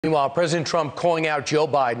Meanwhile, President Trump calling out Joe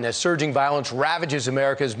Biden as surging violence ravages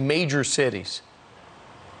America's major cities.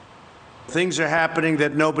 Things are happening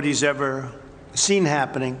that nobody's ever seen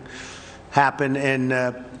happen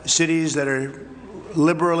in cities that are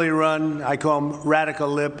liberally run. I call them radical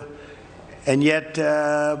lib. And yet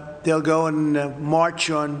they'll go and march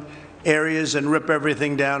on areas and rip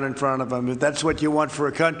everything down in front of them. If that's what you want for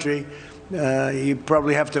a country, you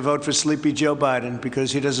probably have to vote for Sleepy Joe Biden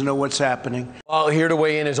because he doesn't know what's happening. Well, here to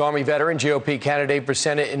weigh in is Army veteran, GOP candidate for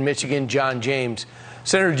Senate in Michigan, John James.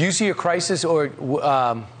 Senator, do you see a crisis, or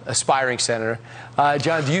aspiring senator?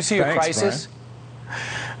 John, do you see a crisis?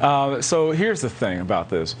 So here's the thing about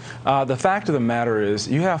this. The fact of the matter is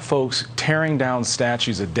you have folks tearing down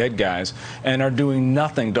statues of dead guys and are doing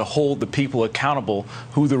nothing to hold the people accountable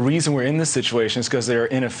who the reason we're in this situation is because they're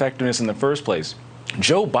ineffectiveness in the first place.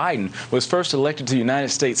 Joe Biden was first elected to the United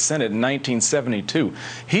States Senate in 1972.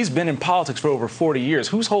 He's been in politics for over 40 years.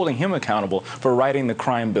 Who's holding him accountable for writing the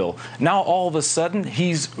crime bill? Now, all of a sudden,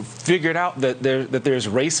 he's figured out that there's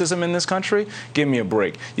racism in this country? Give me a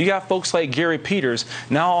break. You got folks like Gary Peters,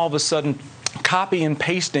 now all of a sudden, copy and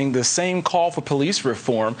pasting the same call for police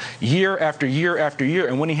reform year after year after year.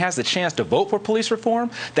 And when he has the chance to vote for police reform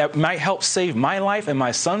that might help save my life and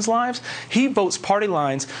my son's lives, he votes party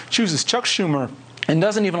lines, chooses Chuck Schumer, and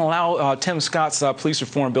doesn't even allow Tim Scott's police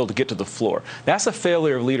reform bill to get to the floor. That's a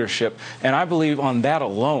failure of leadership, and I believe on that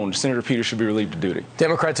alone, Senator Peters should be relieved of duty.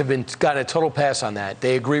 Democrats have gotten a total pass on that.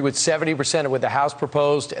 They agree with 70% of what the House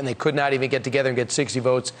proposed, and they could not even get together and get 60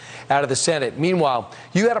 votes out of the Senate. Meanwhile,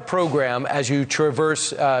 you had a program as you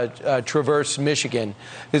traverse Michigan.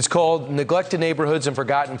 It's called Neglected Neighborhoods and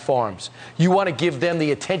Forgotten Farms. You want to give them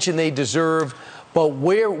the attention they deserve, but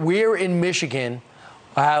where in Michigan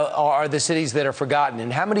are the cities that are forgotten,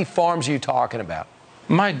 and how many farms are you talking about?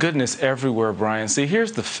 My goodness, everywhere, Brian. See,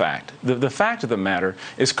 here's the fact. The fact of the matter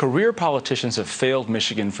is career politicians have failed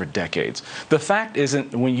Michigan for decades. The fact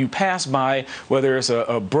isn't when you pass by, whether it's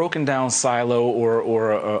a broken down silo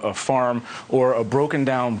or a farm or a broken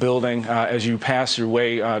down building as you pass your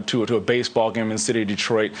way to a baseball game in the city of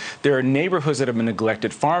Detroit, there are neighborhoods that have been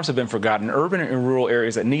neglected, farms have been forgotten, urban and rural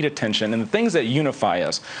areas that need attention, and the things that unify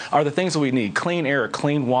us are the things that we need: clean air,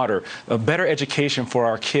 clean water, a better education for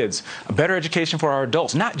our kids, a better education for our adults.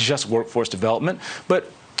 Not just workforce development,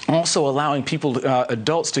 but also allowing people,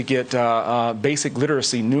 adults, to get basic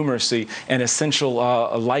literacy, numeracy, and essential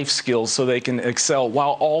life skills so they can excel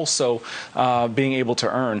while also being able to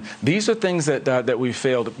earn. These are things that we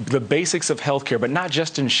failed. The basics of healthcare, but not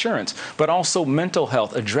just insurance, but also mental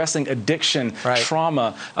health, addressing addiction,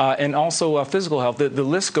 trauma, and also physical health. The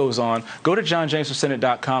list goes on. Go to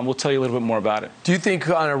johnjamesforsenate.com. We'll tell you a little bit more about it. Do you think,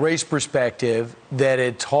 on a race perspective, that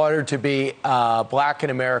it's harder to be black in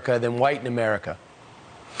America than white in America?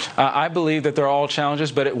 I believe that they're all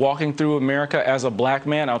challenges, but walking through America as a black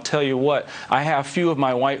man, I'll tell you what, I have few of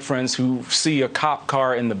my white friends who see a cop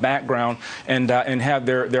car in the background and have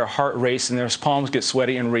their heart race and their palms get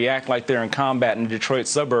sweaty and react like they're in combat in a Detroit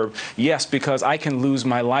suburb. Yes, because I can lose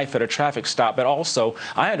my life at a traffic stop, but also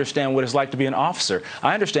I understand what it's like to be an officer.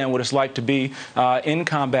 I understand what it's like to be in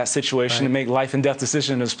combat situation and make life and death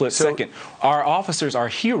decisions in a split second. Our officers are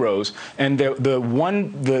heroes, and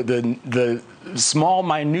the small,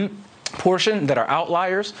 minute portion that are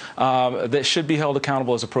outliers that should be held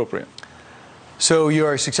accountable as appropriate. So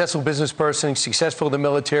you're a successful business person, successful in the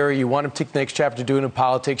military. You want to take the next chapter doing in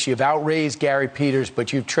politics. You've outraised Gary Peters,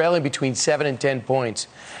 but you're trailing between 7 and 10 points.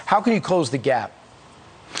 How can you close the gap?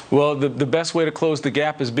 Well, the best way to close the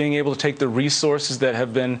gap is being able to take the resources that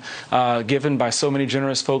have been given by so many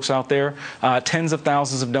generous folks out there, tens of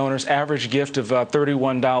thousands of donors, average gift of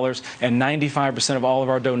 $31, and 95% of all of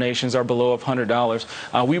our donations are below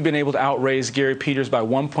 $100. We've been able to outraise Gary Peters by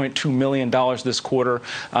 $1.2 million this quarter,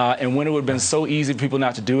 and when it would have been so easy for people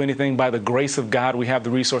not to do anything, by the grace of God, we have the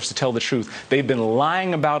resource to tell the truth. They've been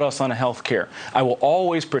lying about us on health care. I will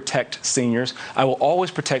always protect seniors. I will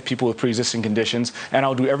always protect people with pre-existing conditions, and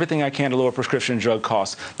I'll do everything I can to lower prescription drug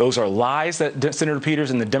costs. Those are lies that Senator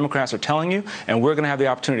Peters and the Democrats are telling you, and we're going to have the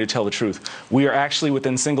opportunity to tell the truth. We are actually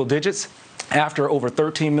within single digits after over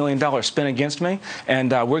 $13 million spent against me,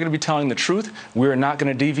 and we're going to be telling the truth. We're not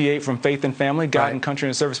going to deviate from faith and family, God and country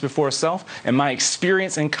and service before self, and my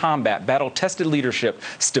experience in combat, battle-tested leadership,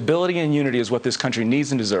 stability and unity is what this country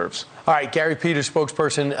needs and deserves. All right, Gary Peters,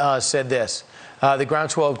 spokesperson, said this. The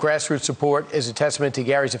groundswell of grassroots support is a testament to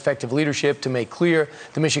Gary's effective leadership to make clear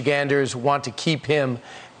the Michiganders want to keep him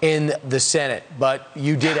in the Senate. But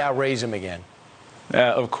you did outraise him again.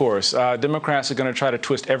 Of course. Democrats are going to try to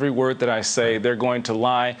twist every word that I say. They're going to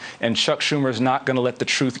lie, and Chuck Schumer is not going to let the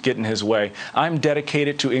truth get in his way. I'm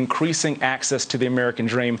dedicated to increasing access to the American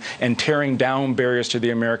dream and tearing down barriers to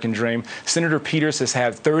the American dream. Senator Peters has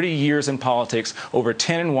had 30 years in politics, over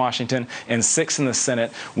 10 in Washington and 6 in the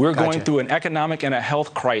Senate. We're going through an economic and a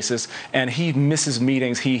health crisis, and he misses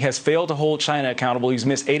meetings. He has failed to hold China accountable. He's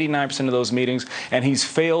missed 89% of those meetings, and he's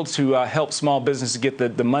failed to help small businesses get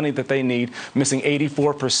the money that they need, missing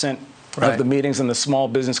 84% of the meetings in the Small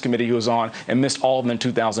Business Committee he was on, and missed all of them in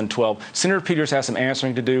 2012. Senator Peters has some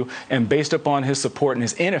answering to do, and based upon his support and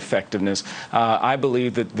his ineffectiveness, I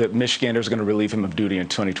believe that Michiganders are going to relieve him of duty in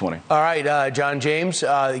 2020. All right, John James,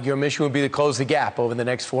 your mission would be to close the gap over the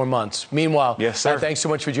next 4 months. Meanwhile, yes, sir. Thanks so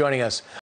much for joining us.